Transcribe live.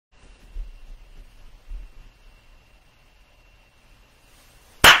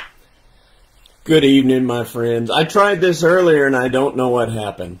Good evening, my friends. I tried this earlier and I don't know what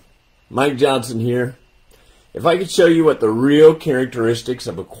happened. Mike Johnson here. If I could show you what the real characteristics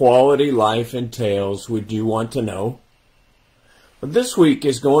of a quality life entails, would you want to know? Well, this week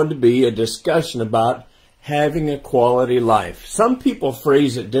is going to be a discussion about having a quality life. Some people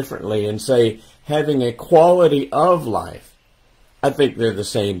phrase it differently and say having a quality of life. I think they're the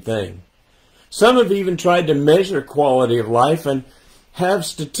same thing. Some have even tried to measure quality of life and have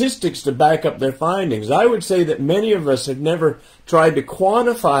statistics to back up their findings. I would say that many of us have never tried to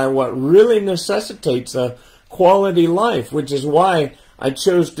quantify what really necessitates a quality life, which is why I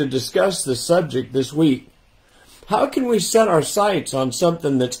chose to discuss this subject this week. How can we set our sights on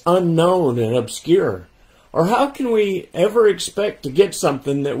something that's unknown and obscure? Or how can we ever expect to get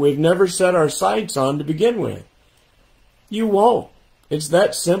something that we've never set our sights on to begin with? You won't. It's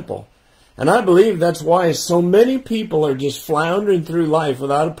that simple. And I believe that's why so many people are just floundering through life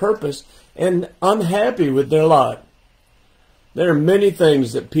without a purpose and unhappy with their lot. There are many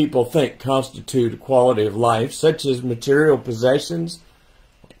things that people think constitute a quality of life, such as material possessions,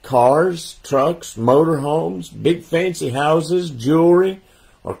 cars, trucks, motorhomes, big fancy houses, jewelry,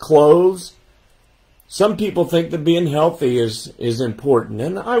 or clothes. Some people think that being healthy is important,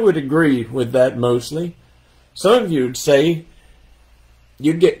 and I would agree with that mostly. Some of you would say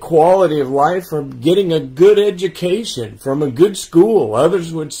you get quality of life from getting a good education from a good school.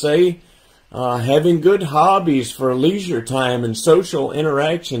 Others would say having good hobbies for leisure time and social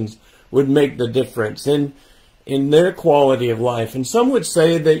interactions would make the difference in their quality of life. And some would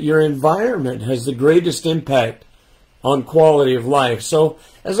say that your environment has the greatest impact on quality of life. So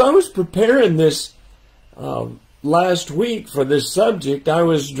as I was preparing this last week for this subject, I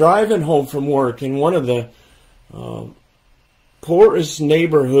was driving home from work in one of the poorest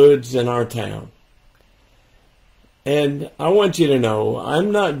neighborhoods in our town. And I want you to know,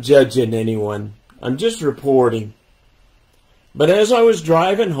 I'm not judging anyone. I'm just reporting. But as I was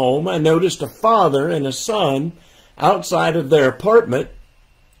driving home, I noticed a father and a son outside of their apartment,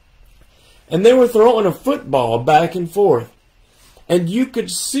 and they were throwing a football back and forth. And you could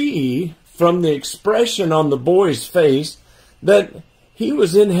see from the expression on the boy's face that he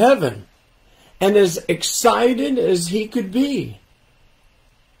was in heaven and as excited as he could be.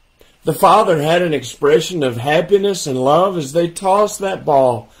 The father had an expression of happiness and love as they tossed that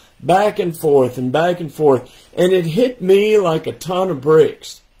ball back and forth and back and forth, and it hit me like a ton of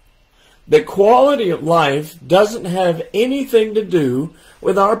bricks. The quality of life doesn't have anything to do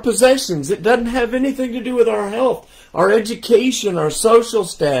with our possessions. It doesn't have anything to do with our health, our education, our social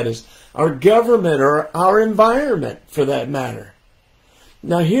status, our government, or our environment, for that matter.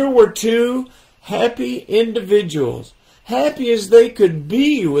 Now, here were two happy individuals, happy as they could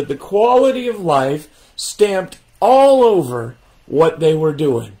be, with the quality of life stamped all over what they were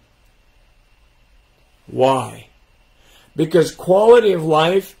doing. Why? Because quality of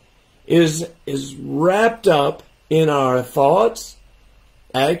life is wrapped up in our thoughts,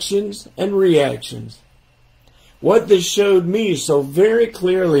 actions, and reactions. What this showed me so very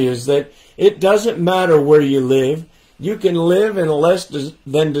clearly is that it doesn't matter where you live. You can live in a less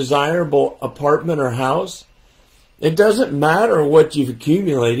than desirable apartment or house. It doesn't matter what you've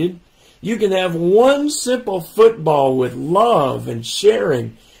accumulated. You can have one simple football with love and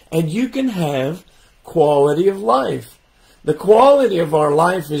sharing, and you can have quality of life. The quality of our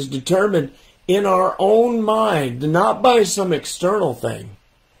life is determined in our own mind, not by some external thing.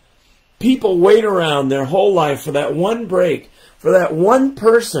 People wait around their whole life for that one break, for that one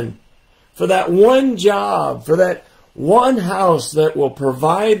person, for that one job, for that one house that will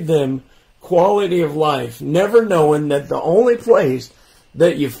provide them quality of life, never knowing that the only place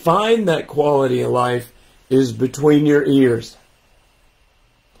that you find that quality of life is between your ears.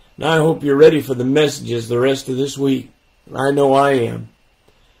 Now I hope you're ready for the messages the rest of this week. I know I am.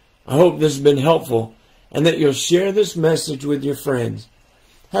 I hope this has been helpful and that you'll share this message with your friends.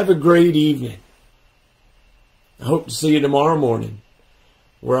 Have a great evening. I hope to see you tomorrow morning,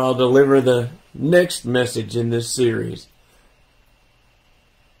 where I'll deliver the next message in this series.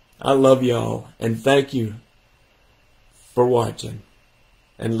 I love y'all, and thank you for watching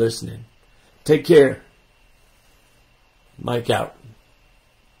and listening. Take care. Mike out.